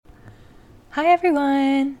Hi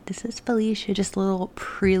everyone, this is Felicia. Just a little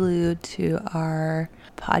prelude to our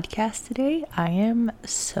podcast today. I am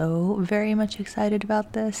so very much excited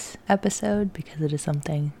about this episode because it is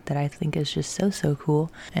something that I think is just so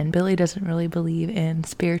cool. And Billy doesn't really believe in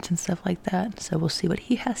spirits and stuff like that, so we'll see what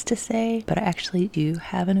he has to say. But I actually do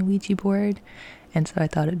have an Ouija board, and so I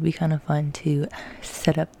thought it'd be kind of fun to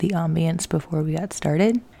set up the ambience before we got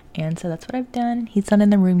started. And so that's what I've done. He's not in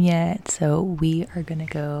the room yet, so we are gonna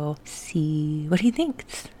go see what he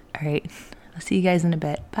thinks. All right, I'll see you guys in a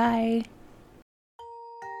bit. Bye.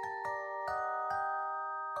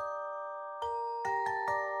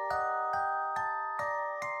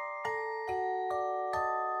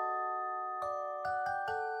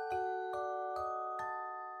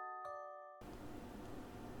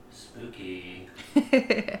 Spooky.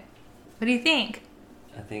 What do you think?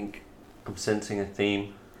 I think I'm sensing a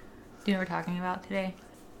theme. Do you know what we're talking about today?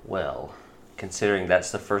 Well, considering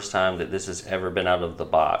that's the first time that this has ever been out of the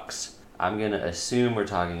box, I'm going to assume we're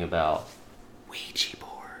talking about Ouija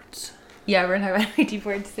boards. Yeah, we're talking about Ouija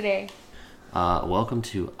boards today. Welcome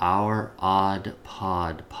to our Odd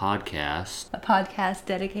Pod podcast. A podcast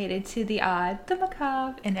dedicated to the odd, the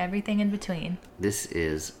macabre, and everything in between. This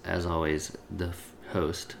is, as always, the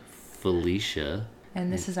host, Felicia.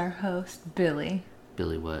 And this is our host, Billy.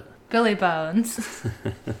 Billy what? Billy Bones.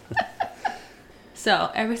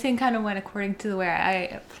 So everything kind of went according to the way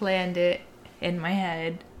I planned it in my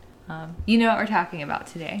head. You know what we're talking about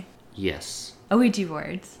today. Yes. Ouija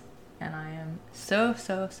boards. And I am so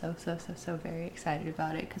very excited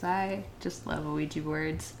about it because I just love Ouija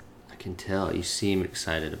boards. I can tell. You seem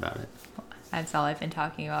excited about it. That's all I've been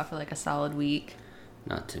talking about for like a solid week.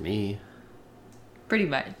 Not to me. Pretty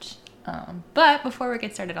much. But before we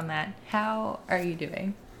get started on that, how are you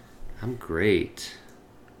doing? I'm great.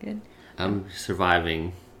 Good. I'm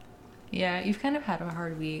surviving. Yeah, you've kind of had a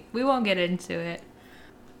hard week. We won't get into it.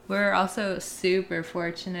 We're also super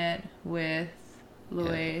fortunate with the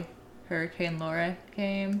way Hurricane Laura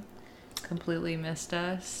came. Completely missed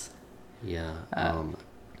us. Yeah.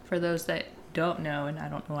 For those that don't know, and I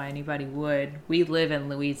don't know why anybody would, we live in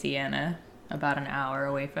Louisiana, about an hour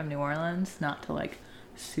away from New Orleans. Not to like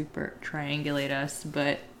super triangulate us,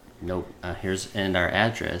 but Nope. And our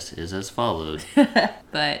address is as follows.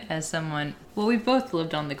 but as someone, well, we've both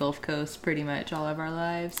lived on the Gulf Coast pretty much all of our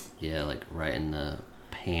lives. Yeah, like right in the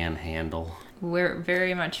panhandle. We're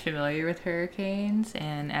very much familiar with hurricanes,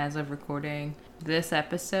 and as of recording this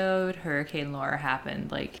episode, Hurricane Laura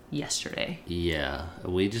happened like yesterday. Yeah,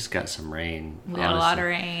 we just got some rain. We got a lot of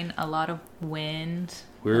rain, a lot of wind.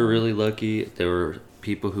 We were really lucky. There were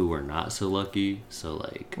people who were not so lucky, so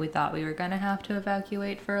like... We thought we were going to have to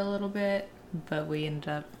evacuate for a little bit, but we ended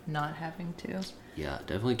up not having to. Yeah,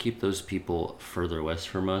 definitely keep those people further west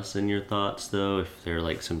from us in your thoughts, though, if there are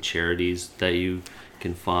like some charities that you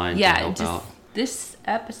can find to help out. This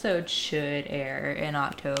episode should air in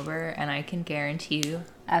October, and I can guarantee you,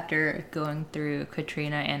 after going through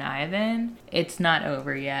Katrina and Ivan, it's not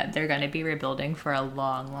over yet. They're going to be rebuilding for a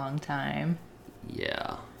long time.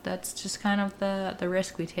 Yeah. That's just kind of the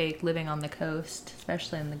risk we take living on the coast,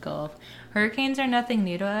 especially in the Gulf. Hurricanes are nothing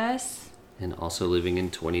new to us. And also living in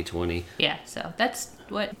 2020. Yeah, so that's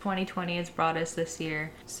what 2020 has brought us this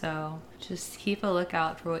year. So just keep a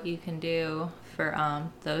lookout for what you can do for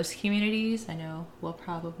those communities. I know we'll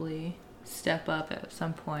probably step up at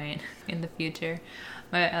some point in the future.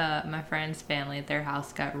 My friend's family, their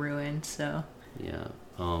house got ruined, so... Yeah.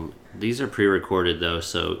 These are pre-recorded though,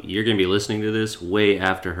 so you're going to be listening to this way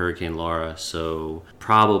after Hurricane Laura. So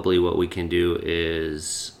probably what we can do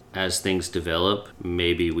is, as things develop,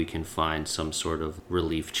 maybe we can find some sort of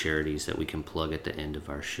relief charities that we can plug at the end of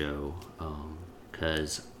our show.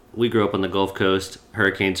 Because we grew up on the Gulf Coast.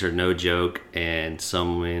 Hurricanes are no joke, and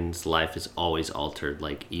someone's life is always altered,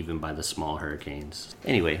 like even by the small hurricanes.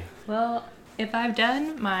 Anyway. Well, if I've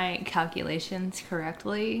done my calculations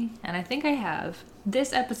correctly, and I think I have,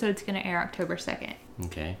 this episode's going to air October 2nd.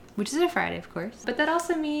 Okay. Which is a Friday, of course. But that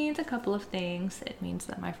also means a couple of things. It means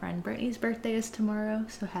that my friend Brittany's birthday is tomorrow,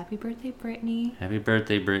 so happy birthday, Brittany. Happy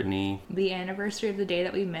birthday, Brittany. The anniversary of the day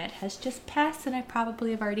that we met has just passed, and I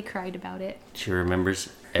probably have already cried about it. She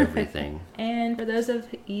remembers everything. And for those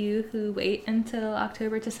of you who wait until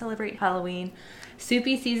October to celebrate Halloween,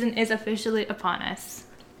 Soupy season is officially upon us.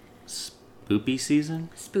 Spoopy season?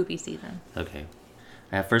 Spoopy season. Okay.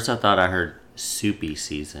 At first I thought I heard soupy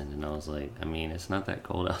season, and I was like, I mean, it's not that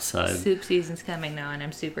cold outside. Soup season's coming now, and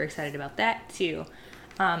I'm super excited about that too.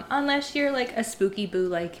 Unless you're like a spooky boo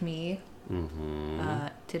like me. Mm-hmm.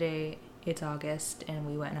 Today it's August, and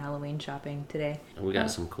we went Halloween shopping today. We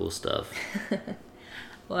got some cool stuff.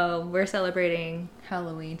 Well, we're celebrating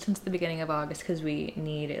Halloween since the beginning of August because we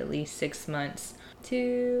need at least 6 months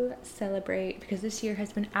to celebrate because this year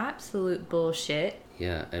has been absolute bullshit.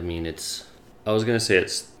 Yeah, I mean, I was going to say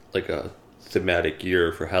it's like a thematic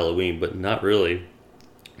year for Halloween, but not really.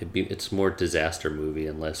 It's more disaster movie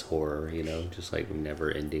and less horror, just like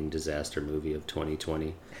never-ending disaster movie of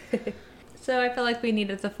 2020. So I feel like we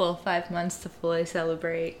needed the full 5 months to fully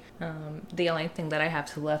celebrate. The only thing that I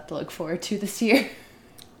have left to look forward to this year.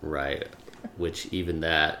 Right. Which even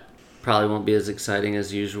that probably won't be as exciting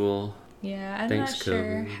as usual. Yeah, I'm not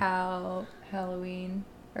sure how Halloween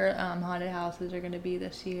or haunted houses are going to be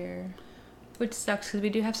this year. Which sucks because we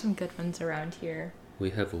do have some good ones around here. We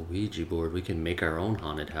have a Ouija board. We can make our own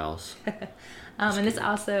haunted house. And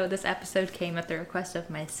this episode came at the request of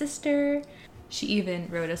my sister. She even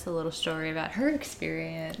wrote us a little story about her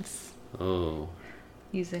experience. Oh.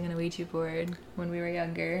 Using an Ouija board when we were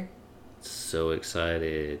younger. So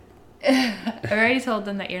excited. I already told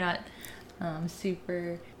them that you're not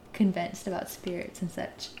super convinced about spirits and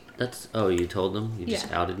such. You told them? You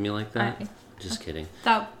just outed me like that? Just kidding.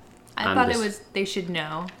 I thought they should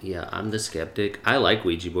know. Yeah, I'm the skeptic. I like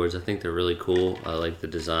Ouija boards. I think they're really cool. I like the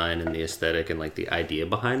design and the aesthetic and like the idea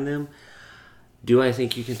behind them. Do I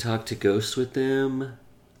think you can talk to ghosts with them?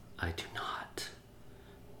 I do not.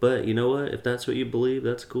 But you know what? If that's what you believe,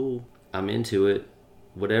 that's cool. I'm into it.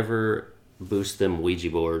 Whatever boosts them Ouija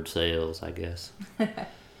board sales, I guess.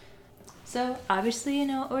 So, obviously you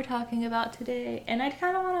know what we're talking about today. And I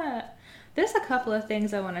kind of want to... There's a couple of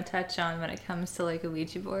things I want to touch on when it comes to, like,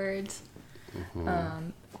 Ouija boards. Mm-hmm.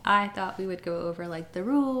 I thought we would go over, like, the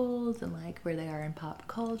rules and, like, where they are in pop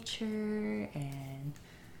culture and...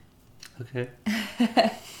 Okay.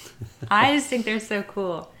 I just think they're so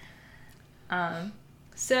cool.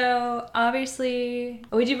 So, obviously,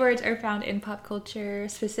 Ouija boards are found in pop culture,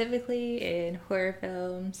 specifically in horror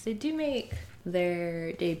films. They do make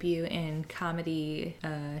their debut in comedy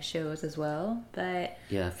shows as well, but...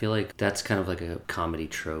 Yeah, I feel like that's kind of like a comedy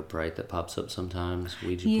trope, right, that pops up sometimes,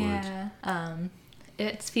 Ouija boards. Yeah,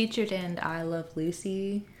 it's featured in I Love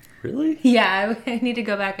Lucy. Really? Yeah, I need to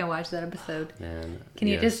go back and watch that episode. Man, Can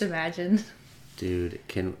you just imagine? Dude,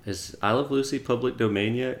 is I Love Lucy public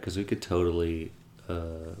domain yet? Because we could totally...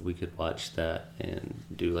 we could watch that and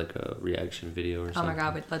do like a reaction video or something. Oh my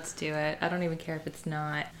god, let's do it. I don't even care if it's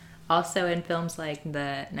not. Also in films like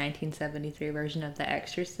the 1973 version of The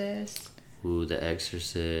Exorcist. Ooh, The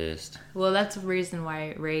Exorcist. Well, that's the reason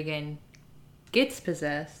why Reagan gets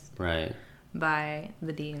possessed. Right. By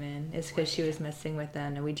the demon. Is because she was messing with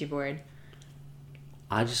a Ouija board.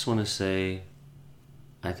 I just want to say,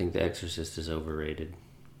 I think The Exorcist is overrated.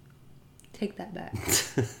 Take that back.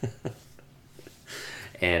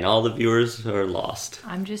 And all the viewers are lost.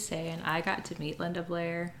 I'm just saying, I got to meet Linda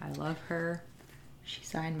Blair. I love her. She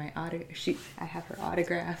signed my autograph. I have her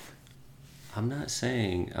autograph. I'm not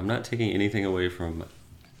taking anything away from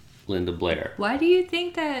Linda Blair. Why do you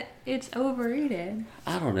think that it's overrated?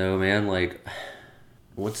 I don't know, man. Like,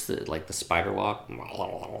 what's the spider walk? I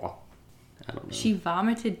don't know. She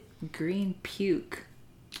vomited green puke.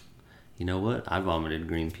 You know what? I vomited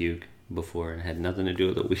green puke before and had nothing to do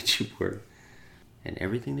with a Ouija board. And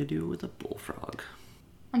everything to do with a bullfrog.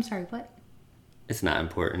 I'm sorry, what? It's not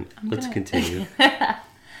important. Let's continue.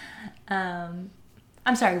 I'm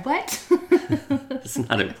sorry, what? It's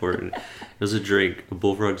not important. It was a drink. A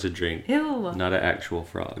bullfrog's a drink. Ew. Not an actual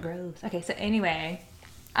frog. Gross. Okay, so anyway.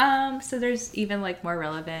 So there's even like more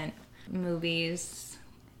relevant movies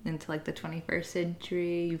into like the 21st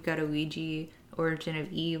century. You've got a Ouija, Origin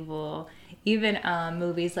of Evil. Even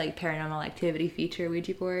movies like Paranormal Activity feature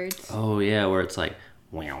Ouija boards. Oh yeah, where it's like...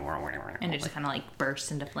 And it just kind of like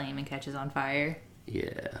bursts into flame and catches on fire.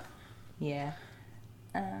 Yeah. Yeah.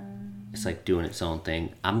 It's like doing its own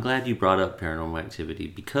thing. I'm glad you brought up Paranormal Activity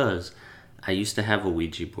because I used to have a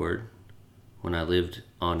Ouija board when I lived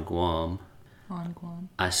on Guam.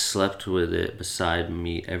 I slept with it beside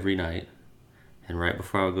me every night. And right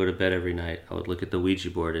before I would go to bed every night, I would look at the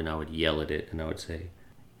Ouija board and I would yell at it and I would say,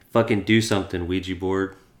 "Fucking do something, Ouija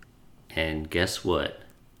board." And guess what?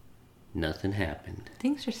 Nothing happened.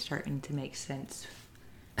 Things are starting to make sense.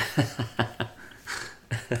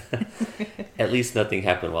 At least nothing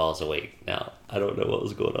happened while I was awake. Now, I don't know what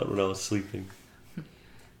was going on when I was sleeping.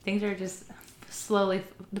 Things are just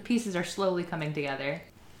the pieces are slowly coming together.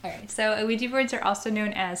 Alright, so Ouija boards are also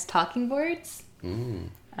known as talking boards.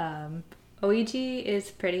 Ouija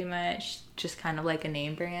is pretty much just kind of like a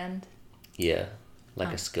name brand. Yeah,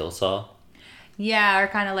 like a skill saw. Yeah, or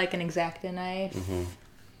kind of like an X-Acto knife. Mm-hmm.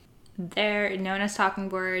 They're known as talking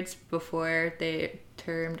boards before the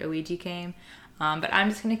term Ouija came. But I'm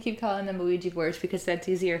just going to keep calling them Ouija boards because that's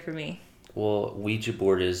easier for me. Well, Ouija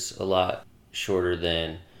board is a lot shorter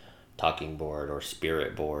than talking board or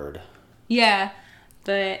spirit board. Yeah,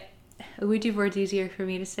 but a Ouija board's easier for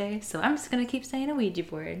me to say, so I'm just going to keep saying a Ouija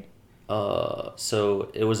board. So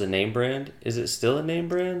it was a name brand. Is it still a name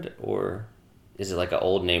brand, or is it like an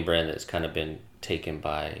old name brand that's kind of been taken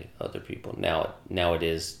by other people? Now it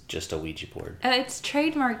is just a Ouija board. It's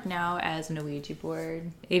trademarked now as an Ouija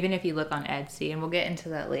board. Even if you look on Etsy, and we'll get into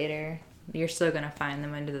that later, you're still going to find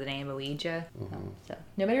them under the name Ouija. So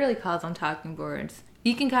nobody really calls them talking boards.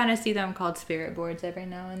 You can kind of see them called spirit boards every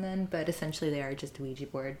now and then, but essentially they are just Ouija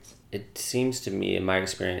boards. It seems to me, in my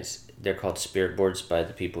experience, they're called spirit boards by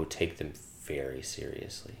the people who take them very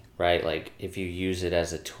seriously, right? Like if you use it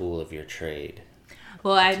as a tool of your trade.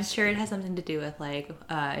 Well, I'm sure it has something to do with like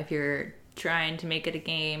if you're trying to make it a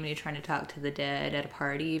game and you're trying to talk to the dead at a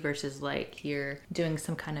party versus like you're doing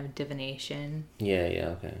some kind of divination.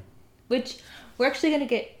 Yeah, okay. Which we're actually going to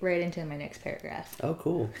get right into in my next paragraph. Oh,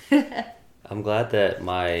 cool. I'm glad that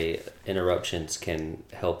my interruptions can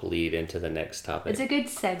help lead into the next topic. It's a good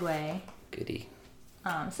segue. Goody.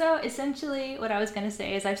 So essentially what I was going to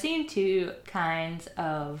say is I've seen two kinds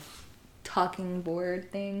of talking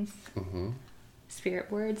board things. Spirit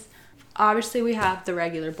boards. Obviously we have the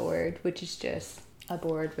regular board, which is just a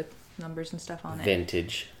board with numbers and stuff on it.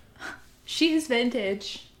 Vintage. She's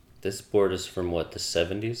vintage. This board is from what, the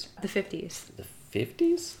 70s? The 50s. The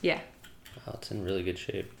 50s? Yeah. Wow, it's in really good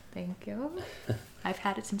shape. Thank you. I've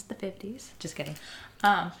had it since the 50s. Just kidding.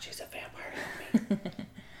 She's a vampire.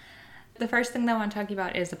 The first thing that I want to talk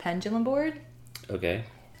about is a pendulum board. Okay.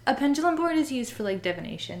 A pendulum board is used for like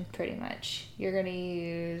divination, pretty much. You're going to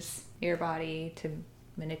use your body to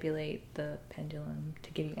manipulate the pendulum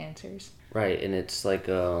to give you answers. Right, and it's like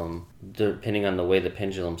depending on the way the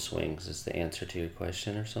pendulum swings is the answer to your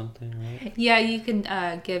question or something, right? Yeah, you can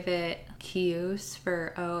give it cues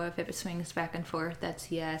for, if it swings back and forth,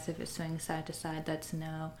 that's yes. If it swings side to side, that's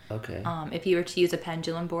no. Okay. If you were to use a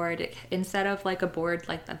pendulum board, instead of like a board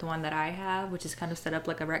like the one that I have, which is kind of set up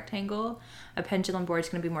like a rectangle, a pendulum board is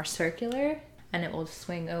going to be more circular, and it will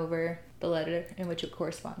swing over the letter in which it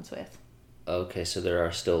corresponds with. Okay, so there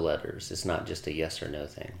are still letters. It's not just a yes or no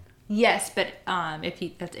thing. Yes, but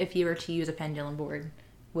if you were to use a pendulum board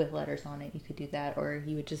with letters on it, you could do that, or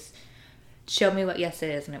you would just show me what yes it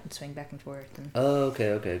is, and it would swing back and forth. And, oh,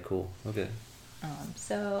 okay, cool. Okay.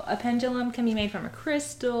 So a pendulum can be made from a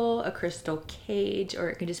crystal cage, or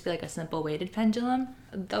it can just be like a simple weighted pendulum.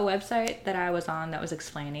 The website that I was on that was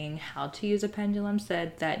explaining how to use a pendulum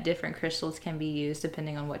said that different crystals can be used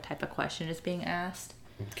depending on what type of question is being asked.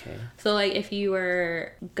 Okay. So, like, if you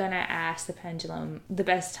were gonna ask the pendulum the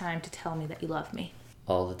best time to tell me that you love me.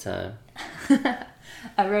 All the time.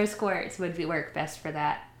 A rose quartz would work best for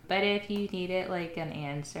that. But if you needed, like, an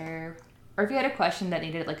answer, or if you had a question that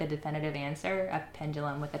needed, like, a definitive answer, a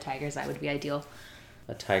pendulum with a tiger's eye would be ideal.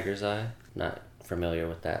 A tiger's eye? Not familiar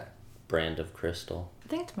with that brand of crystal. I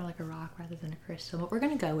think it's more like a rock rather than a crystal, but we're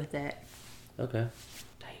gonna go with it. Okay.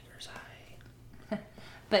 Tiger's eye.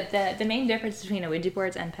 But the main difference between Ouija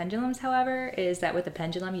boards and pendulums, however, is that with a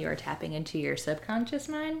pendulum, you are tapping into your subconscious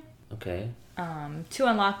mind. Okay. To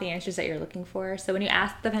unlock the answers that you're looking for. So when you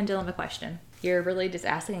ask the pendulum a question, you're really just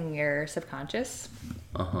asking your subconscious.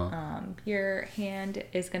 Your hand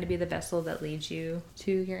is going to be the vessel that leads you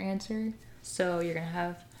to your answer. So you're going to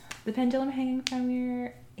have the pendulum hanging from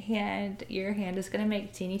your hand. Your hand is going to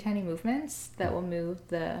make teeny tiny movements that will move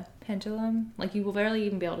the pendulum. Like, you will barely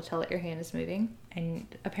even be able to tell that your hand is moving. And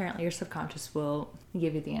apparently your subconscious will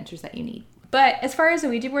give you the answers that you need. But as far as the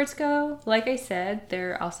Ouija boards go, like I said,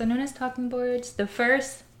 they're also known as talking boards. The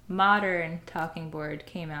first modern talking board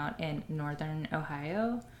came out in northern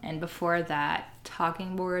Ohio. And before that,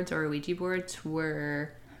 talking boards or Ouija boards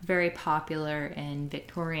were very popular in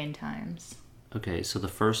Victorian times. Okay, so the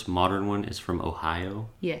first modern one is from Ohio?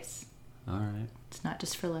 Yes. All right. It's not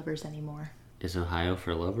just for lovers anymore. Is Ohio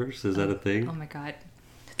for lovers? Is that a thing? Oh my god.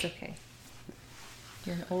 It's okay.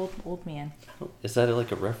 You're an old man. Is that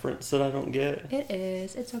like a reference that I don't get? It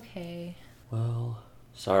is. It's okay. Well,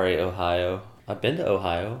 sorry, Ohio. I've been to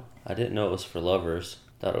Ohio. I didn't know it was for lovers.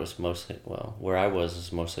 Thought it was mostly, well, where I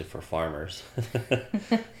was mostly for farmers.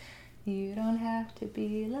 You don't have to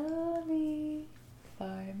be lonely.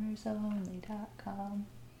 FarmersOnly.com.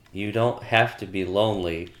 You don't have to be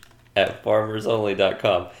lonely at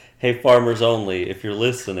FarmersOnly.com. Hey, Farmers Only, if you're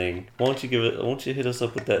listening, won't you hit us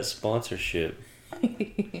up with that sponsorship?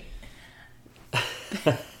 It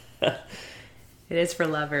is for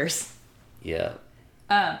lovers. Yeah.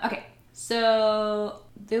 Okay, so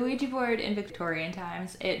the Ouija board in Victorian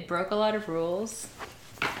times, it broke a lot of rules.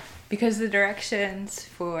 Because the directions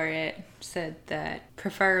for it said that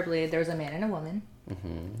preferably there was a man and a woman.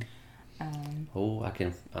 Oh, I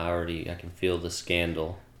can feel the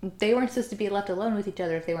scandal. They weren't supposed to be left alone with each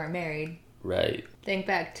other if they weren't married. Right. Think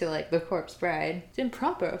back to like The Corpse Bride. It's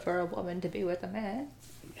improper for a woman to be with a man.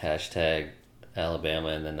 Hashtag Alabama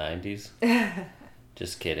in the 90s.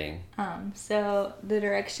 Just kidding. So the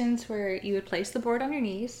directions were you would place the board on your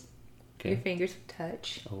knees. Okay. Your fingers would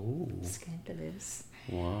touch. Oh. Scandalous.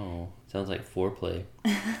 Wow. Sounds like foreplay.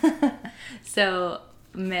 So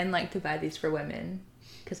men like to buy these for women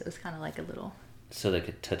because it was kind of like a little... So they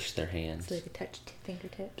could touch their hands. So they could touch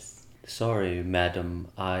fingertips. Sorry, madam.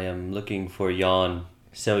 I am looking for yon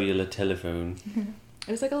cellular telephone.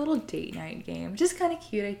 It was like a little date night game. Just kind of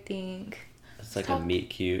cute, I think. It's like a meet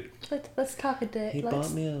cute. Let's talk a bit. He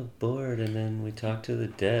bought me a board and then we talked to the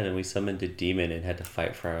dead and we summoned a demon and had to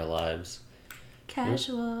fight for our lives.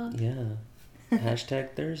 Casual. Yeah.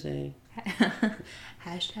 Hashtag Thursday.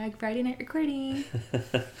 Hashtag Friday night recording.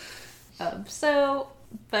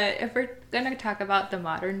 But if we're going to talk about the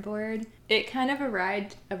modern board, it kind of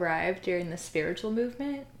arrived during the spiritual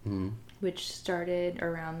movement, which started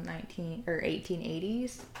around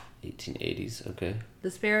 1880s. 1880s, okay.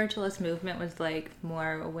 The spiritualist movement was like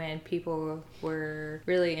more when people were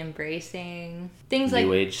really embracing things like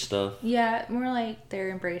New Age stuff. Yeah, more like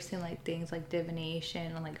they're embracing like things like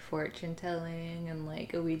divination and like fortune telling and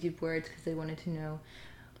like Ouija boards because they wanted to know.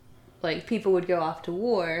 Like people would go off to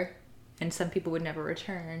war and some people would never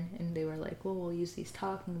return and they were like, well, we'll use these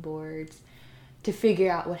talking boards to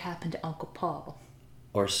figure out what happened to Uncle Paul.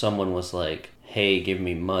 Or someone was like, hey, give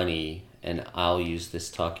me money and I'll use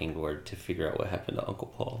this talking board to figure out what happened to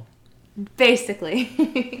Uncle Paul.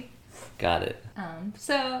 Basically. Got it.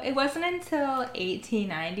 So it wasn't until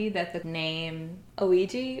 1890 that the name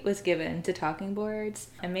Ouija was given to talking boards.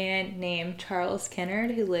 A man named Charles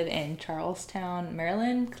Kennard, who lived in Charlestown,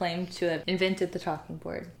 Maryland, claimed to have invented the talking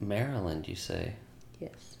board. Maryland, you say?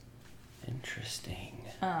 Yes. Interesting.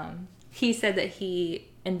 He said that he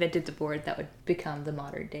invented the board that would become the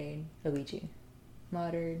modern day Ouija.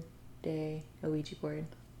 Modern day Ouija board.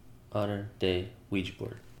 Modern day Ouija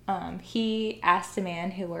board. He asked a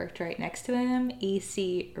man who worked right next to him,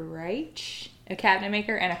 E.C. Reich, a cabinet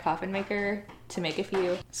maker and a coffin maker, to make a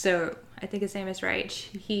few. So I think his name is Reich.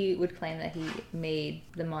 He would claim that he made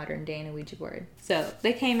the modern day Ouija board. So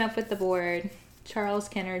they came up with the board. Charles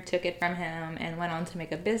Kennard took it from him and went on to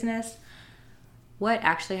make a business. What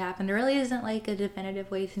actually happened really isn't like a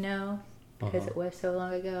definitive way to know because it was so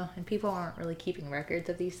long ago and people aren't really keeping records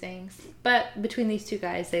of these things. But between these two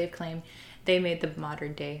guys, they have claimed they made the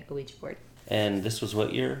modern day Ouija board. And this was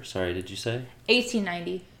what year? Sorry, did you say?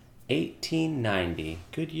 1890. 1890.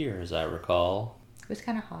 Good year, as I recall. It was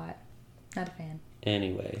kind of hot. Not a fan.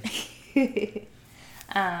 Anyway.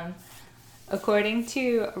 According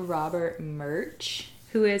to Robert Murch,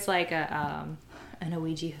 who is like an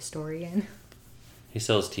Ouija historian. He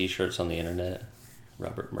sells t-shirts on the internet.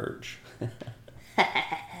 Robert Murch.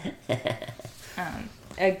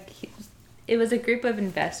 It was a group of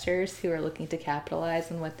investors who were looking to capitalize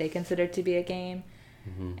on what they considered to be a game.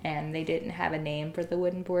 And they didn't have a name for the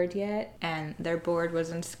wooden board yet. And their board was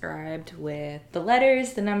inscribed with the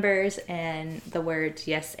letters, the numbers, and the words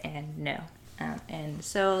yes and no. And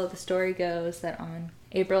so the story goes that on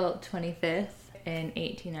April 25th in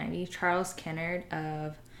 1890, Charles Kennard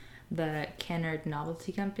of the Kennard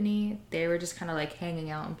Novelty Company, they were just kind of like hanging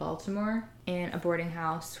out in Baltimore in a boarding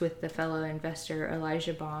house with the fellow investor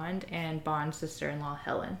Elijah Bond and Bond's sister-in-law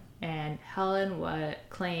Helen. And Helen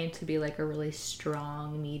claimed to be like a really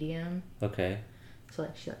strong medium. Okay. So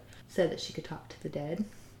like she said that she could talk to the dead.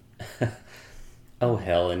 Oh,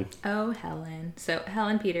 Helen. Oh, Helen. So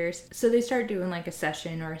Helen Peters. So they start doing like a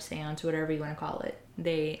session or a seance, whatever you want to call it.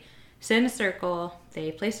 They sit in a circle,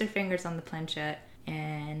 they place their fingers on the planchette,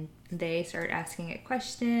 and they start asking it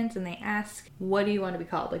questions, and they ask, what do you want to be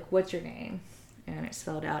called? Like, what's your name? And it's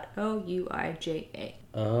spelled out O-U-I-J-A.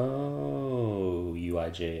 Oh,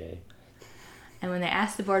 U-I-J-A. And when they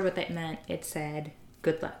asked the board what that meant, it said,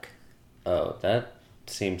 good luck. Oh, that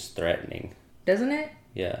seems threatening. Doesn't it?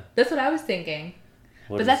 Yeah. That's what I was thinking.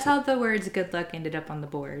 But that's how the words good luck ended up on the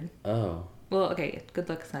board. Oh. Well, okay, good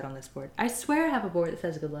luck's not on this board. I swear I have a board that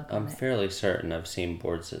says good luck on it. I'm fairly certain I've seen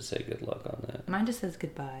boards that say good luck on that. Mine just says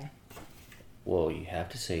goodbye. Well, you have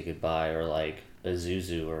to say goodbye, or like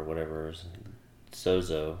Azuzu or whatever.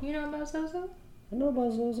 Zozo. You know about Zozo? I know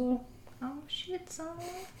about Zozo. Oh, shit, son.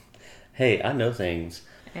 Hey, I know things.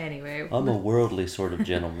 Anyway. I'm a worldly sort of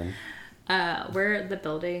gentleman. Where the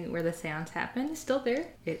building where the seance happened is still there.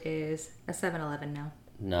 It is a 7-Eleven now.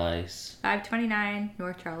 Nice. 529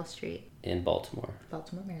 North Charles Street. In Baltimore.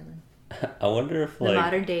 Baltimore, Maryland. I wonder if The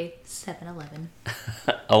modern day 7-Eleven.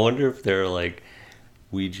 I wonder if there are like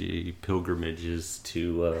Ouija pilgrimages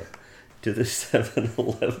to the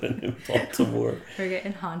 7-Eleven in Baltimore. We're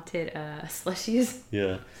getting haunted slushies.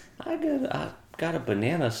 Yeah. I got a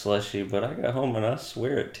banana slushie, but I got home and I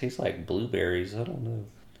swear it tastes like blueberries. I don't know.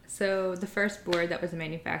 So the first board that was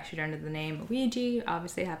manufactured under the name Ouija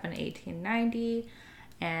obviously happened in 1890.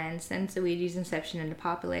 And since Ouija's inception into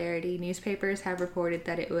popularity, newspapers have reported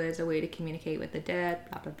that it was a way to communicate with the dead,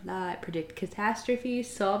 blah, blah, blah. It predicted catastrophes,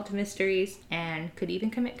 solved mysteries, and could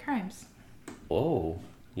even commit crimes. Whoa.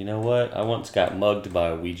 You know what? I once got mugged by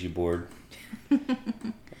a Ouija board.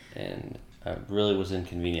 And I really was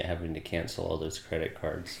inconvenient having to cancel all those credit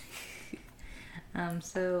cards.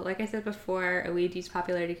 So, like I said before, Ouija's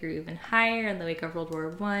popularity grew even higher in the wake of World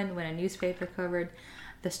War I when a newspaper covered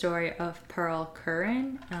the story of Pearl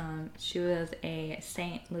Curran. She was a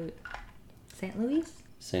St.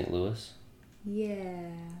 Louis?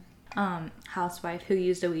 Yeah. Housewife who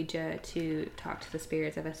used a Ouija to talk to the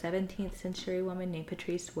spirits of a 17th century woman named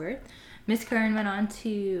Patrice Worth. Miss Curran went on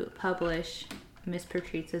to publish Miss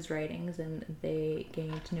Patrice's writings, and they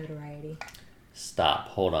gained notoriety. Stop.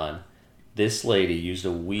 Hold on. This lady used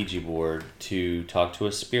a Ouija board to talk to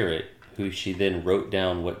a spirit who she then wrote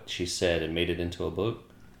down what she said and made it into a book?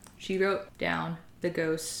 She wrote down the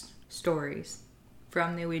ghost stories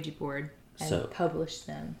from the Ouija board and published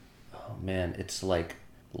them. Oh man, it's like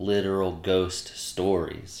literal ghost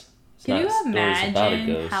stories. It's Can not you imagine about a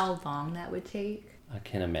ghost. how long that would take? I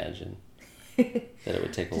can imagine that it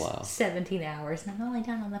would take a while. 17 hours, and I'm only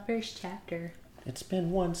done on the first chapter. It's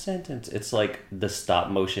been one sentence. It's like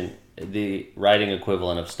the writing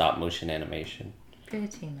equivalent of stop motion animation.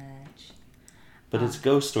 Pretty much. But it's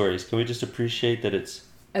ghost stories. Can we just appreciate that it's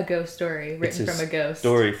a ghost story written from a ghost?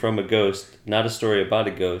 Story from a ghost, not a story about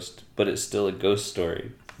a ghost, but it's still a ghost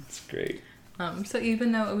story. It's great. So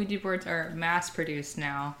even though Ouija boards are mass produced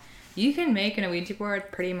now, you can make an Ouija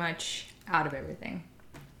board pretty much out of everything.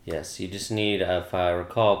 Yes, you just need, if I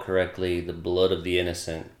recall correctly, the blood of the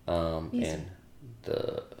innocent, and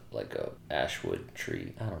a ashwood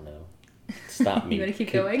tree. I don't know. Stop me. You want to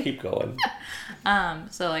keep going? Keep going.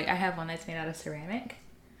 So like I have one that's made out of ceramic.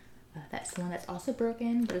 That's the one that's also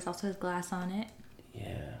broken, but it also has glass on it.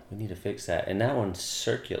 Yeah, we need to fix that. And that one's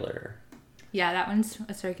circular. Yeah, that one's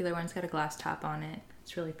a circular one. It's got a glass top on it.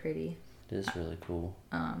 It's really pretty. It is really cool.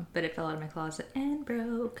 But it fell out of my closet and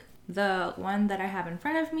broke. The one that I have in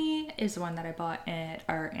front of me is the one that I bought at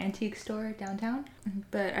our antique store downtown.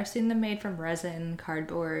 But I've seen them made from resin,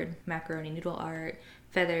 cardboard, macaroni noodle art,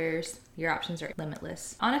 feathers. Your options are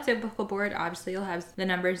limitless. On a typical board, obviously you'll have the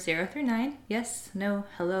numbers 0 through 9. Yes, no,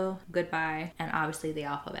 hello, goodbye, and obviously the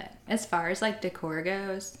alphabet. As far as like decor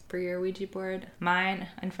goes for your Ouija board, mine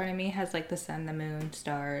in front of me has like the sun, the moon,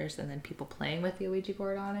 stars, and then people playing with the Ouija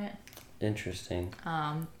board on it. Interesting.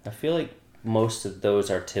 I feel like most of those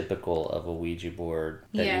are typical of a Ouija board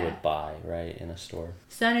that you would buy, right, in a store.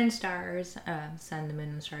 Sun and stars, sun, the moon,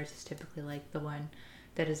 and the stars is typically like the one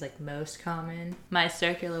that is like most common. My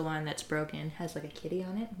circular one that's broken has like a kitty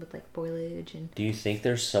on it with like foliage and... Do you think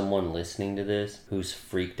there's someone listening to this who's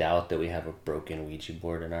freaked out that we have a broken Ouija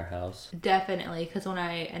board in our house? Definitely, because when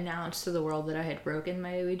I announced to the world that I had broken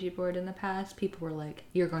my Ouija board in the past, people were like,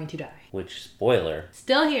 "You're going to die." Which, spoiler,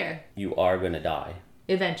 still here. You are going to die.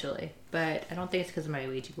 Eventually, but I don't think it's because of my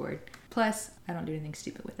Ouija board. Plus, I don't do anything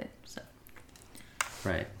stupid with it, so.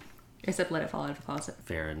 Right. Except let it fall out of the closet.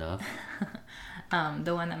 Fair enough.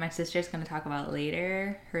 The one that my sister's going to talk about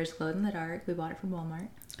later, hers glowed in the dark. We bought it from Walmart.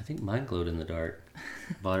 I think mine glowed in the dark.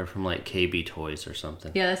 Bought it from like KB Toys or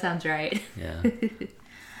something. Yeah, that sounds right. Yeah.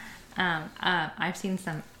 I've seen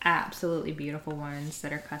some absolutely beautiful ones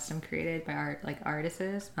that are custom created by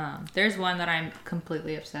artists. There's one that I'm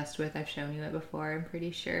completely obsessed with. I've shown you it before, I'm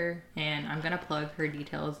pretty sure. And I'm going to plug her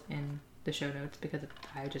details in the show notes because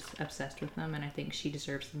I'm just obsessed with them and I think she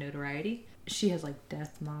deserves the notoriety. She has like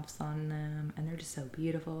death moths on them and they're just so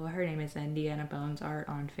beautiful. Her name is Indiana Bones Art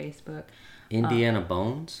on Facebook. Indiana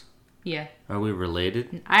Bones? Yeah. Are we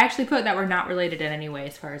related? I actually put that we're not related in any way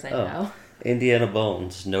as far as I know. Indiana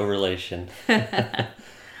Bones, no relation. I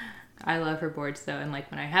love her boards though, and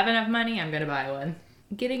like when I have enough money, I'm gonna buy one.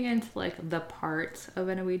 Getting into like the parts of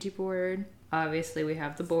an Ouija board, obviously we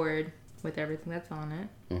have the board with everything that's on it.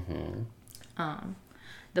 Mm-hmm.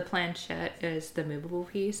 The planchette is the movable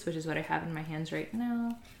piece, which is what I have in my hands right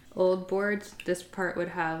now. Old boards, this part would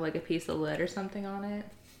have like a piece of lead or something on it,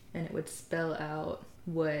 and it would spell out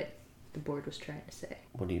what the board was trying to say.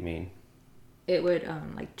 What do you mean? It would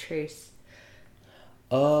like trace.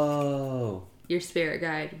 Oh. Your spirit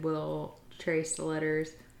guide will trace the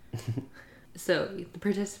letters So the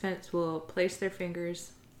participants will place their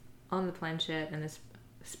fingers on the planchette, and the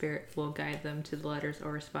spirit will guide them to the letters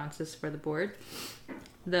or responses for the board.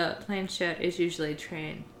 The planchette is usually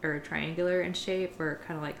triangular in shape, or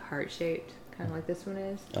kind of like heart shaped, kind of like this one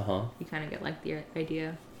is. You kind of get like the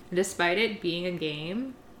idea. Despite it being a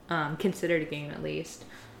game, considered a game at least,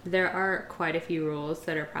 there are quite a few rules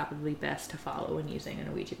that are probably best to follow when using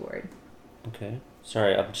an Ouija board. Okay.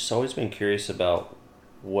 Sorry, I've just always been curious about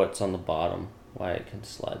what's on the bottom, why it can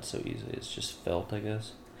slide so easily. It's just felt, I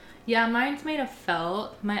guess. Yeah, mine's made of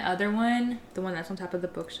felt. My other one, the one that's on top of the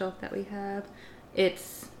bookshelf that we have,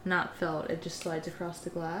 it's not felt. It just slides across the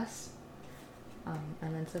glass.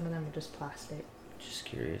 And then some of them are just plastic. Just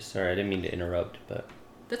curious. Sorry, I didn't mean to interrupt, but...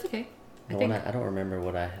 That's okay. I don't remember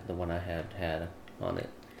what the one I had on it.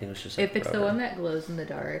 I think it was just if it's rubber. The one that glows in the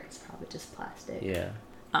dark, it's probably just plastic. Yeah.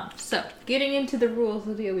 So, getting into the rules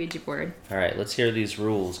of the Ouija board. All right, let's hear these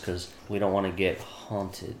rules because we don't want to get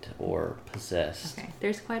haunted or possessed. Okay,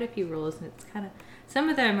 there's quite a few rules, and it's kind of... Some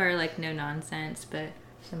of them are like no nonsense, but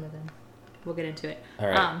some of them, we'll get into it. All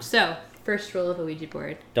right. So, first rule of a Ouija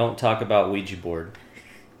board. Don't talk about Ouija board.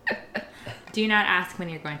 Do not ask when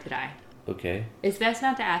you're going to die. Okay. It's best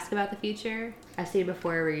not to ask about the future. I stated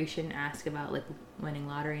before where you shouldn't ask about like winning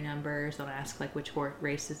lottery numbers. Don't ask like which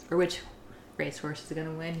racehorse is going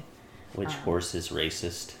to win. Which horse is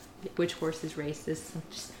racist? Which horse is racist?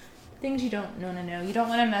 Just things you don't want to know. You don't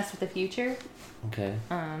want to mess with the future. Okay.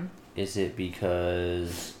 Is it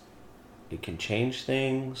because it can change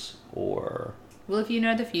things, or? Well, if you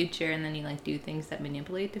know the future and then you like do things that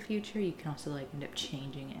manipulate the future, you can also like end up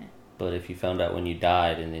changing it. But if you found out when you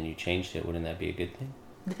died and then you changed it, wouldn't that be a good thing?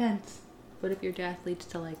 Depends. What if your death leads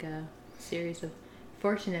to like a series of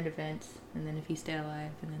fortunate events, and then if you stay alive,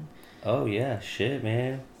 and then... Oh yeah, shit,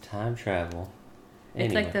 man. Time travel.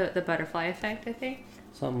 It's like the butterfly effect, I think.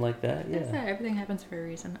 Something like that, yeah. That's it. Everything happens for a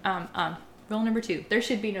reason. Rule number 2. There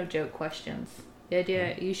should be no joke questions. The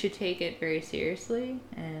idea, you should take it very seriously,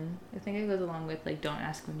 and I think it goes along with, like, don't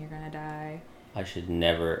ask when you're gonna die.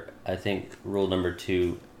 I think rule number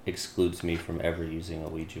 2 excludes me from ever using a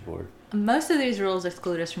Ouija board. Most of these rules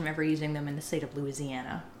exclude us from ever using them in the state of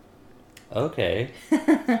Louisiana. Okay.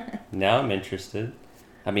 Now I'm interested.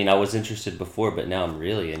 I mean, I was interested before, but now I'm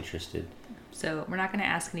really interested. So, we're not going to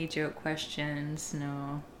ask any joke questions.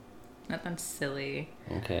 No. Nothing silly.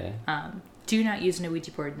 Okay. Do not use an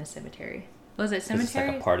Ouija board in the cemetery. Was it cemetery?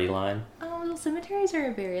 It's like a party line? Oh, well, cemeteries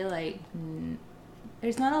are very, like...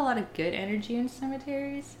 There's not a lot of good energy in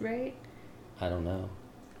cemeteries, right? I don't know.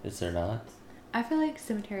 Is there not? I feel like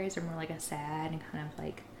cemeteries are more like a sad and kind of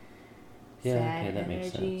like sad that energy.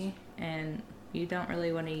 Makes sense. And you don't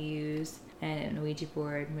really want to use an Ouija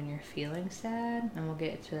board when you're feeling sad. And we'll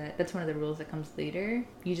get to that. That's one of the rules that comes later.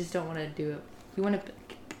 You just don't want to do it. You want to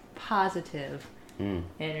positive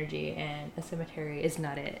energy, and a cemetery is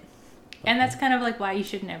not it. Okay. And that's kind of like why you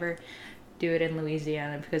should never do it in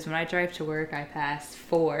Louisiana, because when I drive to work, I pass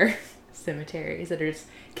 4 cemeteries that are just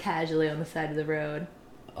casually on the side of the road.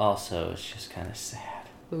 Also, it's just kind of sad.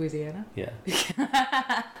 Louisiana? Yeah.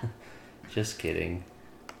 Just kidding.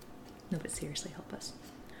 No, but seriously, help us.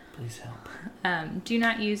 Please help. Do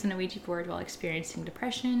not use an Ouija board while experiencing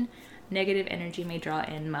depression. Negative energy may draw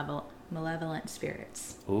in malevolent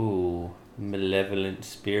spirits. Ooh, malevolent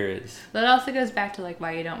spirits. That also goes back to like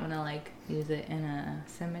why you don't want to like use it in a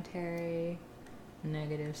cemetery.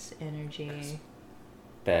 Negative energy.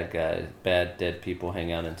 Bad guys, bad dead people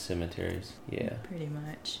hang out in cemeteries. Yeah. Pretty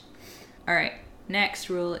much. All right. Next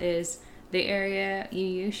rule is the area you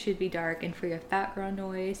use should be dark and free of background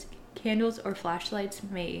noise. Candles or flashlights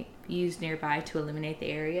may be used nearby to illuminate the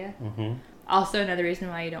area. Mm-hmm. Also, another reason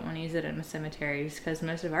why you don't want to use it in a cemetery is because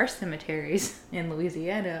most of our cemeteries in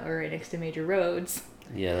Louisiana are next to major roads.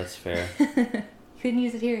 Yeah, that's fair. You couldn't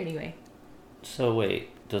use it here anyway. So wait,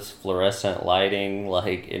 does fluorescent lighting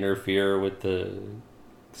like interfere with the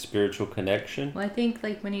spiritual connection? Well, I think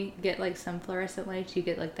like when you get like some fluorescent lights, you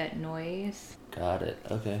get like that noise. Got it.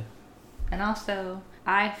 Okay. And also,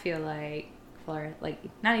 I feel like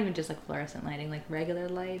not even just like fluorescent lighting, like regular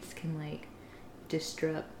lights can like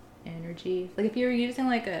disrupt energy. Like if you're using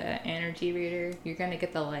like a energy reader, you're gonna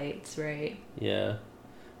get the lights, right? Yeah.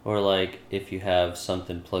 Or like if you have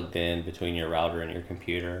something plugged in between your router and your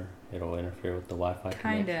computer, it'll interfere with the Wi-Fi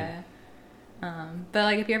connection. Kinda. But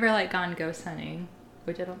like if you ever like gone ghost hunting,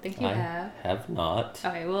 which I don't think you have. I have not.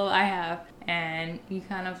 Okay, well I have. And you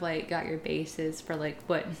kind of like got your bases for like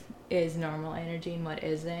what is normal energy and what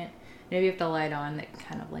isn't. Maybe you have the light on that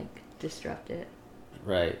kind of like disrupt it.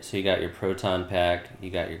 Right. So you got your proton pack, you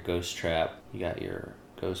got your ghost trap, you got your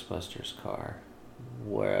Ghostbusters car.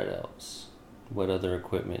 What else? What other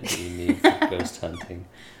equipment do you need for ghost hunting?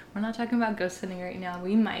 We're not talking about ghost hunting right now.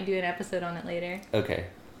 We might do an episode on it later. Okay.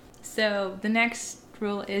 So the next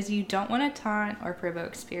rule is you don't want to taunt or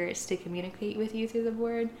provoke spirits to communicate with you through the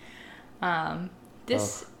board.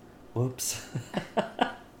 Whoops.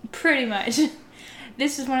 Pretty much.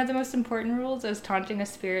 This is one of the most important rules, as taunting a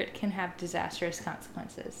spirit can have disastrous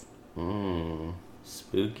consequences.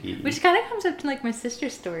 Spooky. Which kind of comes up to like my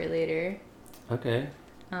sister's story later. Okay.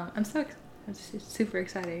 It's super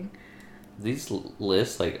exciting. These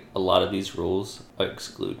lists, like a lot of these rules,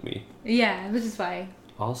 exclude me. Yeah, which is why.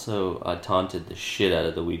 Also, I taunted the shit out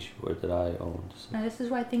of the Ouija board that I owned. So. Now, this is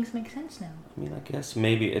why things make sense now. I mean, I guess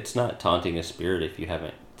maybe it's not taunting a spirit if you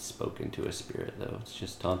haven't spoken to a spirit, though. It's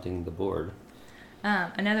just taunting the board.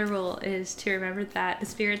 Another rule is to remember that the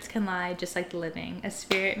spirits can lie just like the living. A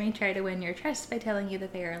spirit may try to win your trust by telling you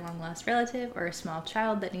that they are a long-lost relative or a small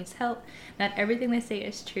child that needs help. Not everything they say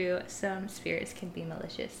is true. Some spirits can be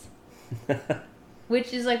malicious.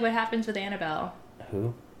 Which is like what happens with Annabelle.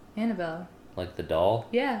 Who? Annabelle. Like the doll?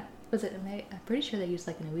 Yeah. Was it? I'm pretty sure they used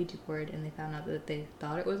like an Ouija board, and they found out that they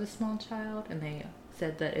thought it was a small child, and they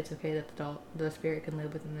said that it's okay that the spirit can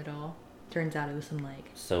live within the doll. Turns out it was some like...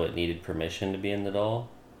 So it needed permission to be in the doll?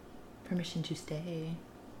 Permission to stay.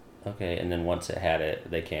 Okay, and then once it had it,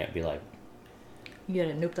 they can't be like... You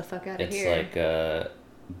gotta nope the fuck out of it's here. It's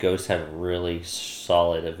like, ghosts have really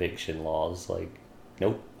solid eviction laws. Like,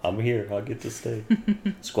 nope, I'm here, I'll get to stay.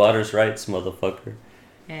 Squatters' rights, motherfucker.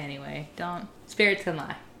 Anyway, spirits can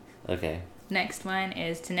lie. Okay. Next one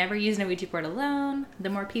is to never use an Ouija board alone. The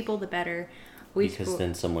more people, the better. Because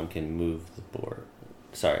then someone can move the board.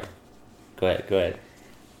 Sorry. Go ahead.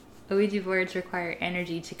 Ouija boards require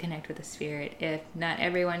energy to connect with a spirit. If not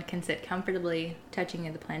everyone can sit comfortably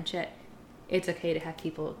touching the planchette, it's okay to have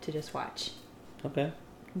people to just watch. Okay.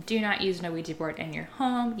 Do not use an Ouija board in your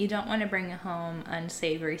home. You don't want to bring home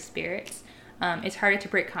unsavory spirits. It's harder to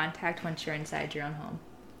break contact once you're inside your own home.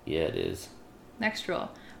 Yeah, it is. Next rule.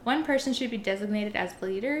 One person should be designated as the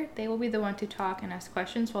leader. They will be the one to talk and ask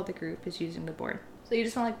questions while the group is using the board. So you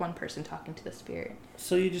just want like one person talking to the spirit.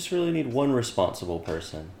 So you just really need one responsible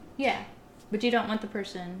person. Yeah. But you don't want the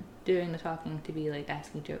person doing the talking to be like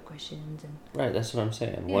asking joke questions and... Right, that's what I'm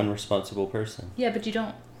saying. Yeah. One responsible person. Yeah, but you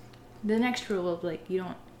don't... The next rule of like, you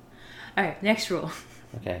don't... Alright, next rule.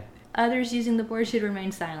 Okay. Others using the board should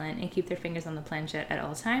remain silent and keep their fingers on the planchette at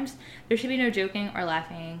all times. There should be no joking or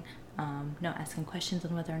laughing, no asking questions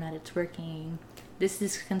on whether or not it's working. This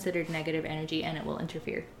is considered negative energy and it will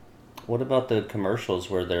interfere. What about the commercials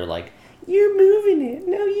where they're like, you're moving it,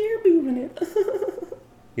 no, you're moving it.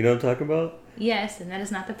 You know what I'm talking about? Yes, and that is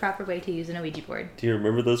not the proper way to use an Ouija board. Do you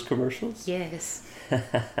remember those commercials? Yes.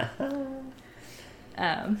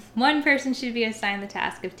 One person should be assigned the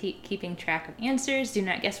task of keeping track of answers. Do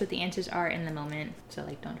not guess what the answers are in the moment. So,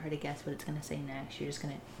 like, don't try to guess what it's going to say next. You're just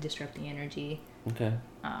going to disrupt the energy. Okay.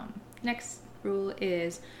 Next rule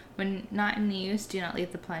is, when not in use, do not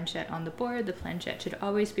leave the planchette on the board. The planchette should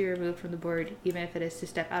always be removed from the board, even if it is to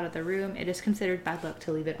step out of the room. It is considered bad luck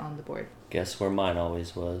to leave it on the board. Guess where mine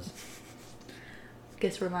always was.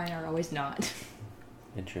 Guess where mine are always not.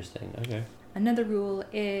 Interesting. Okay. Another rule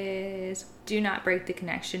is do not break the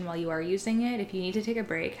connection while you are using it. If you need to take a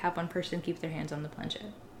break, have one person keep their hands on the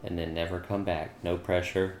planchette. And then never come back. No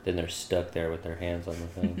pressure. Then they're stuck there with their hands on the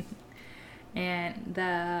thing. And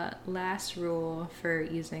the last rule for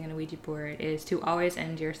using an Ouija board is to always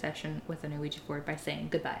end your session with an Ouija board by saying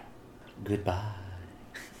goodbye. Goodbye.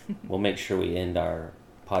 We'll make sure we end our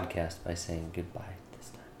podcast by saying goodbye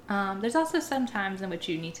this time. There's also some times in which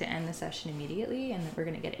you need to end the session immediately, and we're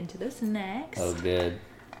going to get into this next. Oh, good.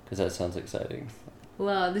 Because that sounds exciting.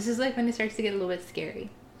 Well, this is like when it starts to get a little bit scary.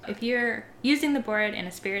 If you're using the board and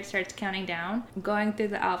a spirit starts counting down, going through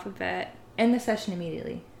the alphabet, end the session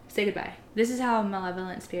immediately. Say goodbye. This is how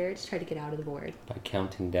malevolent spirits try to get out of the board. By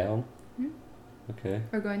counting down? Mm-hmm. Okay.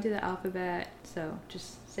 Or going through the alphabet, so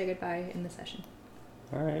just say goodbye in the session.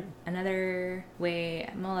 All right. Another way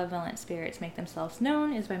malevolent spirits make themselves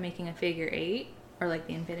known is by making a figure 8, or like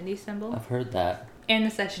the infinity symbol. I've heard that. End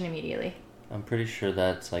the session immediately. I'm pretty sure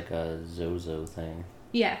that's like a Zozo thing.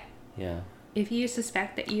 Yeah. Yeah. If you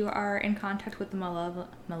suspect that you are in contact with the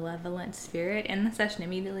malevolent spirit, end the session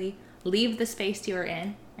immediately. Leave the space you are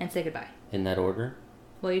in and say goodbye. In that order?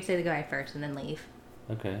 Well, you'd say the goodbye first and then leave.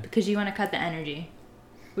 Okay. Because you want to cut the energy,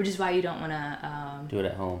 which is why you don't want to do it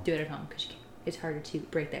at home. Do it at home because it's harder to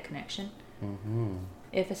break that connection. Mm-hmm.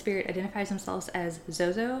 If a spirit identifies themselves as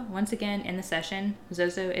Zozo, once again in the session,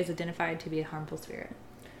 Zozo is identified to be a harmful spirit.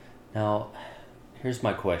 Now, here's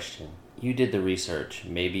my question. You did the research.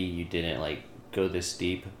 Maybe you didn't go this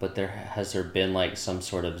deep, but has there been like some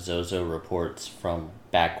sort of Zozo reports from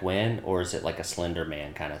back when, or is it like a Slender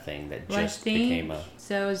Man kind of thing that just became a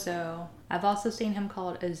Zozo? I've also seen him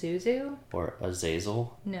called Azuzu or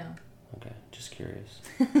Azazel. No. Okay, just curious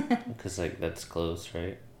because like that's close,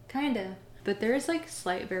 right? Kinda, but there's like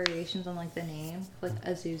slight variations on like the name, like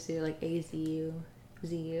Azuzu, like AZU,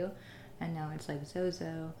 ZU, and now it's like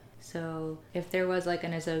Zozo. So if there was like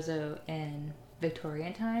an Azozo in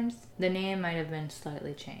Victorian times, the name might have been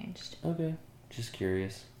slightly changed. Okay, just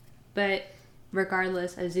curious. But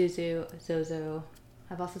regardless, Azuzu, Zozo,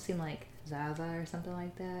 I've also seen like Zaza or something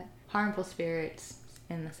like that. Harmful spirits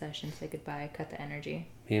in the session, say goodbye, cut the energy.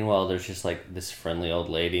 Meanwhile, there's just like this friendly old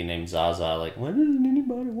lady named Zaza, like, why doesn't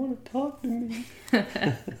anybody want to talk to me?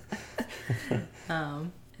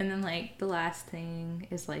 And then like the last thing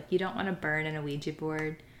is like you don't want to burn in a Ouija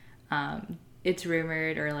board. It's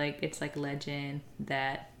rumored or like it's like legend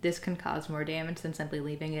that this can cause more damage than simply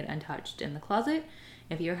leaving it untouched in the closet.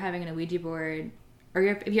 If you're having an Ouija board, or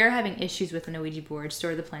if you're having issues with an Ouija board,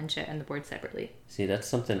 store the planchette and the board separately. See, that's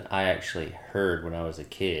something I actually heard when I was a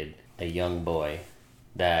kid, a young boy,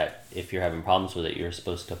 that if you're having problems with it, you're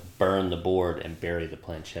supposed to burn the board and bury the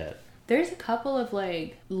planchette. There's a couple of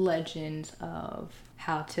like legends of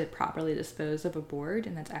how to properly dispose of a board,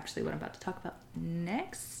 and that's actually what I'm about to talk about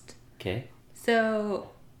next. Okay. So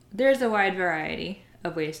there's a wide variety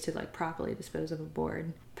of ways to like properly dispose of a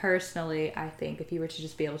board. Personally, I think if you were to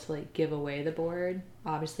just be able to like give away the board,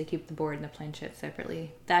 obviously keep the board and the planchette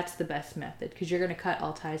separately. That's the best method because you're going to cut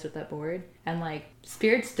all ties with that board. And like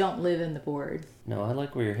spirits don't live in the board. No, I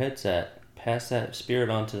like where your head's at. Pass that spirit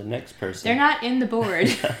on to the next person. They're not in the board.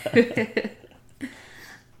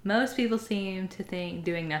 Most people seem to think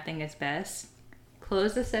doing nothing is best.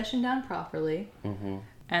 Close the session down properly. Mm-hmm.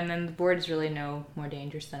 And then the board is really no more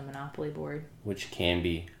dangerous than a Monopoly board. Which can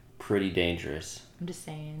be pretty dangerous. I'm just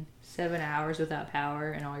saying, 7 hours without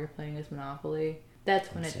power and all you're playing is Monopoly. That's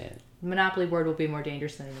when Monopoly board will be more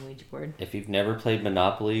dangerous than a Ouija board. If you've never played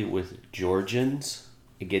Monopoly with Georgians,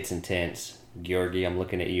 it gets intense. Georgi, I'm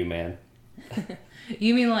looking at you, man.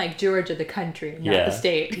 You mean like Georgia, the country, not the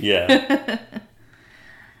state. Yeah.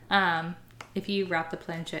 If you wrap the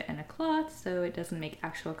planchette in a cloth so it doesn't make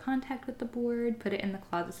actual contact with the board, put it in the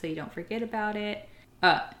closet so you don't forget about it.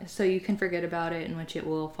 So you can forget about it, in which it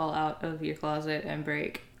will fall out of your closet and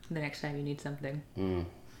break the next time you need something.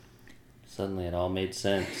 Suddenly it all made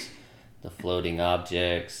sense. The floating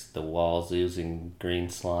objects, the walls oozing green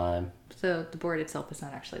slime. So the board itself is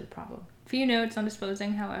not actually the problem. Few notes on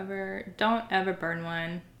disposing, however. Don't ever burn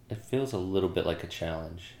one. It feels a little bit like a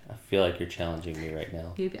challenge. I feel like you're challenging me right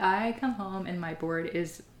now. If I come home and my board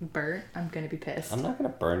is burnt, I'm going to be pissed. I'm not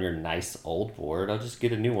going to burn your nice old board. I'll just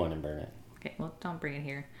get a new one and burn it. Okay, well, don't bring it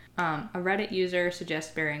here. A Reddit user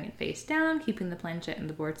suggests burying it face down, keeping the planchette and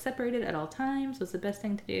the board separated at all times was the best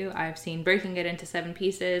thing to do. I've seen breaking it into 7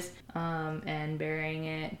 pieces and burying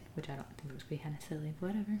it, which I don't think would be kind of silly, but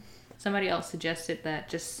whatever. Somebody else suggested that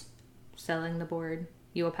just selling the board,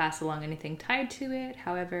 you will pass along anything tied to it.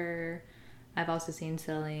 However, I've also seen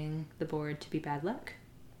selling the board to be bad luck.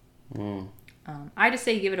 I just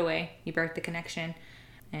say give it away. You broke the connection,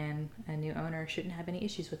 and a new owner shouldn't have any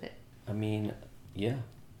issues with it. I mean, yeah.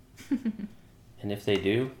 And if they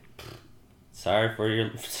do, sorry for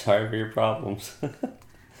your problems.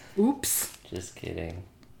 Oops. Just kidding.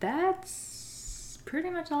 That's pretty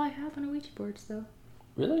much all I have on a Ouija boards, though.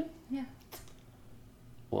 Really? Yeah.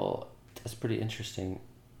 Well, that's pretty interesting.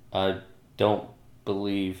 I don't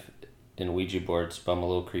believe in Ouija boards, but I'm a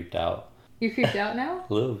little creeped out. You're creeped out now?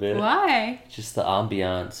 A little bit. Why? Just the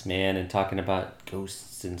ambiance, man, and talking about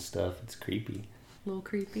ghosts and stuff. It's creepy. A little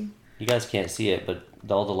creepy. You guys can't see it, but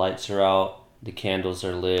all the lights are out, the candles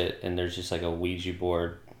are lit, and there's just like a Ouija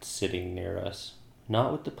board sitting near us.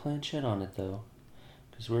 Not with the planchette on it, though,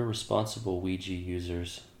 because we're responsible Ouija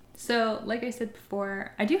users. So, like I said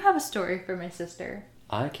before, I do have a story for my sister.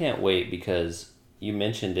 I can't wait because you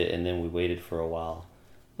mentioned it and then we waited for a while.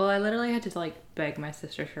 Well, I literally had to like beg my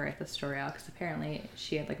sister to write the story out because apparently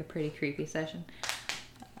she had like a pretty creepy session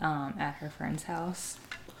at her friend's house.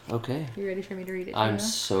 Okay. You ready for me to read it? I'm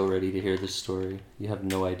so ready to hear this story. You have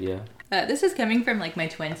no idea. This is coming from like my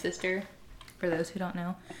twin sister, for those who don't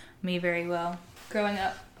know me very well. Growing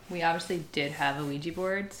up, we obviously did have a Ouija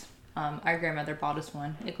boards. Our grandmother bought us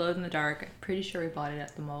one. It glowed in the dark. I'm pretty sure we bought it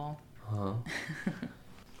at the mall. Uh-huh.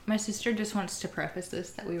 My sister just wants to preface this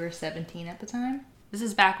that we were 17 at the time. This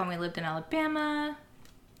is back when we lived in Alabama.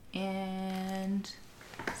 And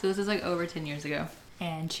so this is like over 10 years ago.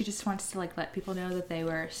 And she just wants to like let people know that they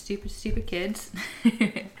were stupid kids.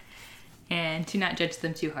 And to not judge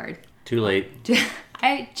them too hard. Too late.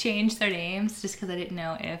 I changed their names just because I didn't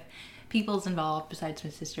know if people's involved besides my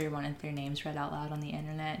sister wanted their names read out loud on the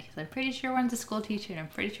internet. Because I'm pretty sure one's a school teacher and I'm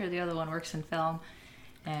pretty sure the other one works in film.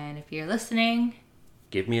 And if you're listening,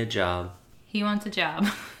 give me a job. He wants a job.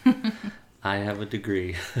 I have a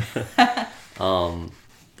degree.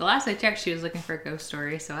 The last I checked, she was looking for a ghost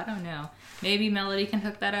story, so I don't know. Maybe Melody can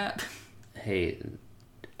hook that up. Hey,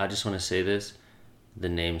 I just want to say this. The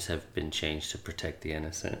names have been changed to protect the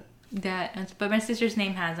innocent. But my sister's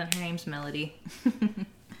name hasn't. Her name's Melody.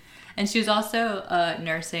 And she was also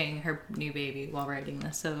nursing her new baby while writing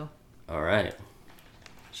this, so... All right.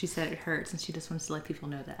 She said it hurts, and she just wants to let people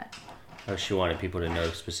know that. Oh, she wanted people to know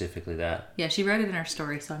specifically that. Yeah, she wrote it in her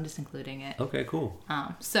story, so I'm just including it. Okay, cool.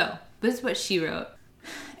 So, this is what she wrote.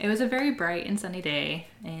 It was a very bright and sunny day,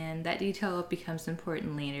 and that detail becomes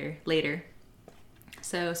important later.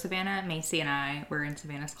 So Savannah, Macy, and I were in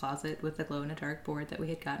Savannah's closet with the glow-in-the-dark board that we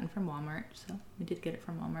had gotten from Walmart. So we did get it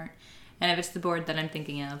from Walmart. And if it's the board that I'm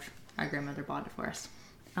thinking of, our grandmother bought it for us.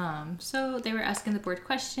 So they were asking the board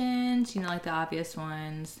questions, like the obvious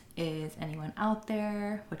ones. Is anyone out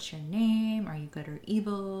there? What's your name? Are you good or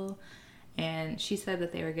evil? And she said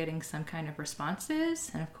that they were getting some kind of responses.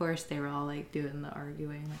 And of course, they were all like doing the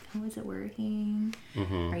arguing, like, how is it working?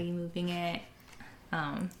 Mm-hmm. Are you moving it?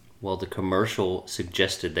 Well, the commercial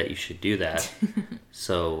suggested that you should do that.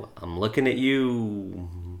 So I'm looking at you.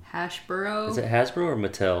 Hasbro. Is it Hasbro or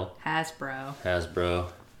Mattel? Hasbro.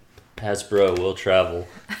 Hasbro will travel.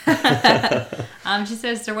 She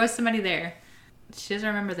says there was somebody there. She doesn't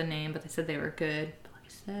remember the name, but they said they were good. But like I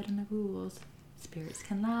said in the rules, spirits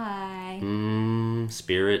can lie.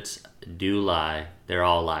 Spirits do lie. They're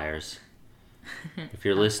all liars. If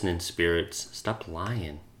you're listening, spirits, stop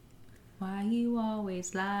lying. Why you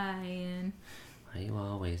always lying? Why you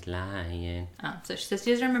always lying? So she says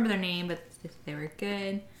she doesn't remember their name, but they were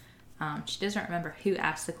good. She doesn't remember who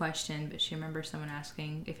asked the question, but she remembers someone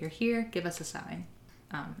asking, if you're here, give us a sign.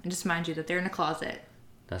 And just mind you that they're in a closet.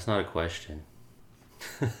 That's not a question.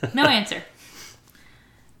 No answer.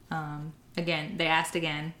 Again, they asked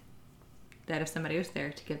again that if somebody was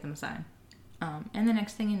there to give them a sign. And the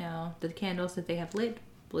next thing you know, the candles that they have lit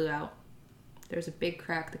blew out. There's a big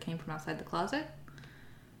crack that came from outside the closet.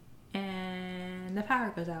 And the power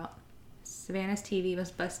goes out. Savannah's TV was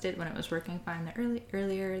busted when it was working fine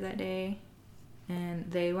earlier that day. And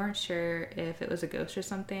they weren't sure if it was a ghost or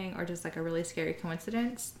something or just like a really scary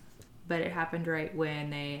coincidence. But it happened right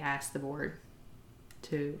when they asked the board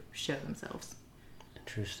to show themselves.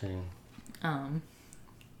 Interesting.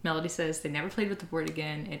 Melody says they never played with the board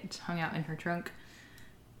again. It's hung out in her trunk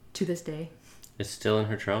to this day. It's still in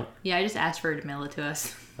her trunk? Yeah, I just asked for her to mail it to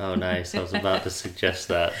us. Oh, nice. I was about to suggest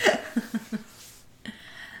that.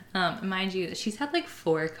 Mind you, she's had like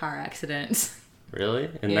 4 car accidents. Really?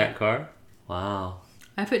 In that car? Wow.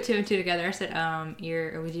 I put 2 and 2 together. I said,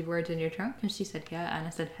 your Ouija board's in your trunk? And she said, yeah. And I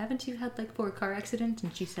said, haven't you had like 4 car accidents?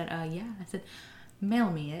 And she said, yeah. I said, mail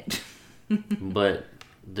me it. But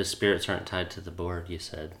the spirits aren't tied to the board, you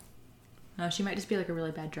said. No, she might just be like a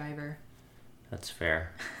really bad driver. That's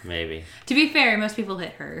fair. Maybe. To be fair, most people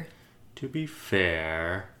hit her. To be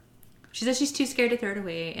fair. She says she's too scared to throw it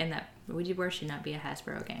away and that Ouija board should not be a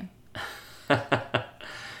Hasbro game.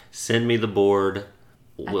 Send me the board.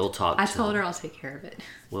 We'll talk I told her I'll take care of it.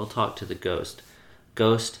 We'll talk to the ghost.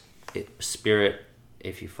 Ghost, spirit,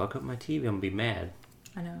 if you fuck up my TV, I'm going to be mad.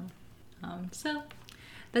 I know. So,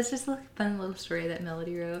 that's just a fun little story that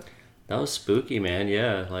Melody wrote. That was spooky, man.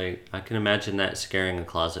 Yeah, like, I can imagine that scaring a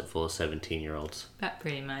closet full of 17-year-olds. That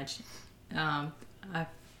pretty much.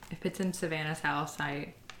 If it's in Savannah's house,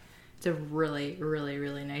 it's a really, really,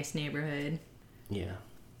 really nice neighborhood. Yeah.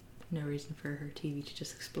 No reason for her TV to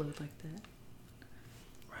just explode like that.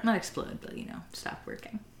 Right. Not explode, but, stop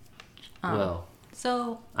working. Well,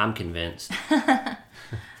 so I'm convinced.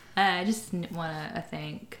 I just want to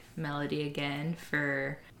thank Melody again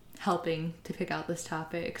for helping to pick out this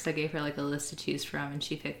topic because I gave her like a list to choose from and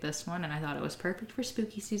she picked this one and I thought it was perfect for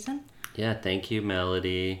spooky season. Yeah, thank you,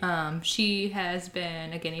 Melody. She has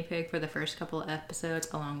been a guinea pig for the first couple of episodes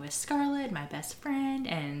along with Scarlett, my best friend,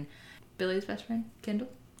 and Billy's best friend, Kendall.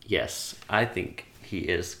 Yes, I think he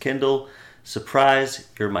is. Kendall, surprise,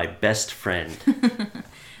 you're my best friend.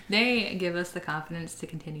 They give us the confidence to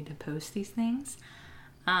continue to post these things.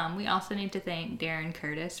 We also need to thank Darren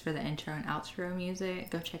Curtis for the intro and outro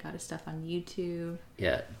music. Go check out his stuff on YouTube.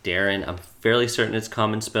 Yeah, Darren, I'm fairly certain it's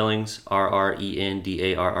common spellings. R-R-E-N,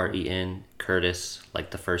 D-A-R-R-E-N, Curtis,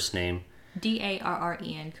 like the first name.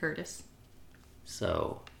 D-A-R-R-E-N, Curtis.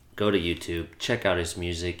 So, go to YouTube, check out his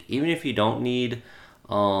music. Even if you don't need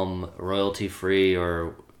royalty-free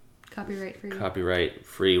or Copyright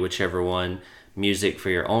free, whichever one. Music for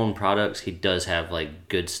your own products. He does have like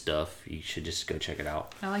good stuff. You should just go check it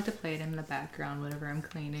out. I like to play it in the background whenever I'm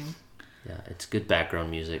cleaning. Yeah, it's good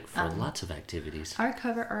background music for lots of activities. Our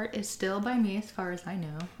cover art is still by me as far as I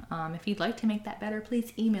know. If you'd like to make that better,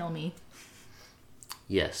 please email me.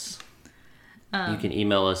 Yes. You can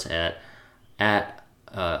email us at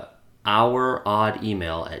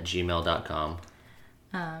ouroddemail@gmail.com.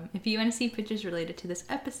 If you want to see pictures related to this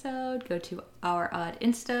episode, go to Our Odd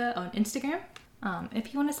Insta on Instagram.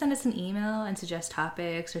 If you want to send us an email and suggest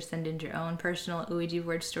topics or send in your own personal Ouija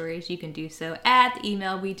board stories, you can do so at the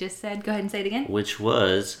email we just said. Go ahead and say it again. Which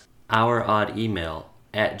was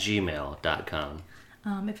ouroddemail@gmail.com.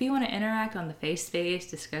 If you want to interact on the Face Space,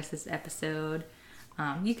 discuss this episode,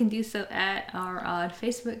 you can do so at our Odd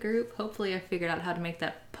Facebook group. Hopefully I figured out how to make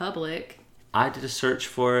that public. I did a search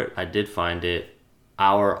for it. I did find it.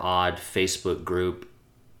 Our Odd Facebook group.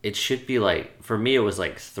 It should be like, for me, it was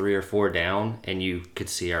like 3 or 4 down, and you could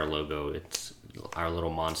see our logo. It's our little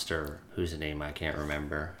monster, whose name I can't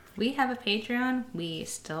remember. We have a Patreon. We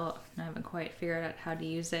still haven't quite figured out how to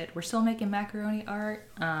use it. We're still making macaroni art.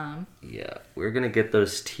 Yeah, we're going to get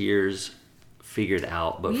those tiers figured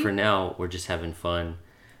out, but for now, we're just having fun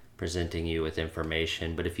presenting you with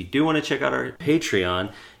information. But if you do want to check out our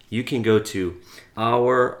Patreon, you can go to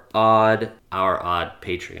our odd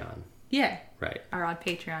Patreon. Yeah. Right. Our Odd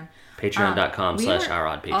Patreon.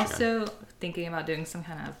 Patreon.com/ouroddpatreon. Also thinking about doing some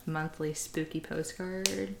kind of monthly spooky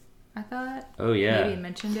postcard, I thought. Oh, yeah. Maybe I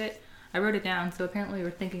mentioned it. I wrote it down, so apparently we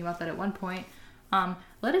were thinking about that at one point.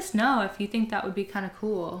 Let us know if you think that would be kind of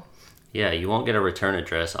cool. Yeah, you won't get a return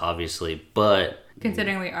address, obviously, but...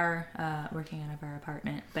 Considering we are working out of our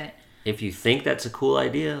apartment, but... If you think that's a cool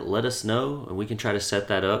idea, let us know, and we can try to set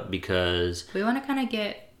that up, because... We want to kind of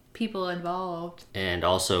get people involved. And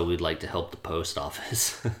also, we'd like to help the post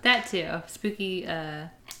office. That too. Spooky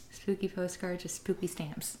postcards, just spooky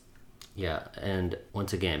stamps. Yeah, and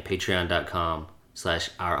once again,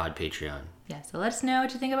 patreon.com/ouroddpatreon. Yeah, so let us know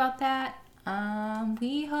what you think about that.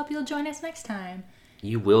 We hope you'll join us next time.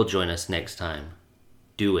 You will join us next time.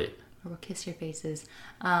 Do it. Or we'll kiss your faces.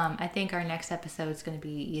 I think our next episode is going to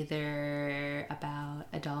be either about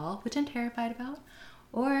a doll, which I'm terrified about,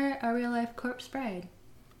 or a real-life corpse bride.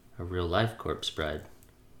 A real-life corpse bride.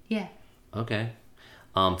 Yeah. Okay.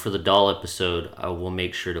 For the doll episode, I will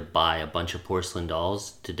make sure to buy a bunch of porcelain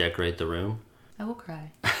dolls to decorate the room. I will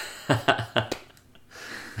cry.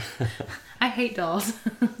 I hate dolls.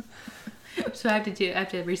 So I have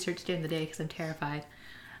to research during the day because I'm terrified.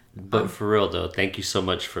 But for real though, thank you so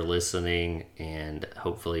much for listening, and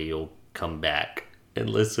hopefully you'll come back and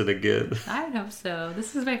listen again. I hope so.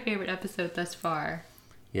 This is my favorite episode thus far.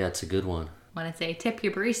 Yeah, it's a good one. Want to say tip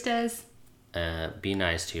your baristas? Be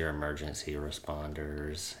nice to your emergency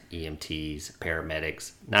responders, EMTs,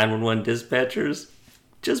 paramedics, 911 dispatchers.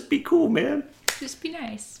 Just be cool, man. Just be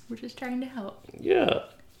nice. We're just trying to help. Yeah.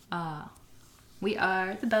 We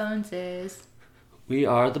are the Boneses. We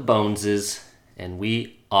are the Boneses, and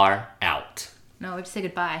we are out. No, we have to say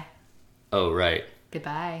goodbye. Oh, right.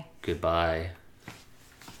 Goodbye. Goodbye.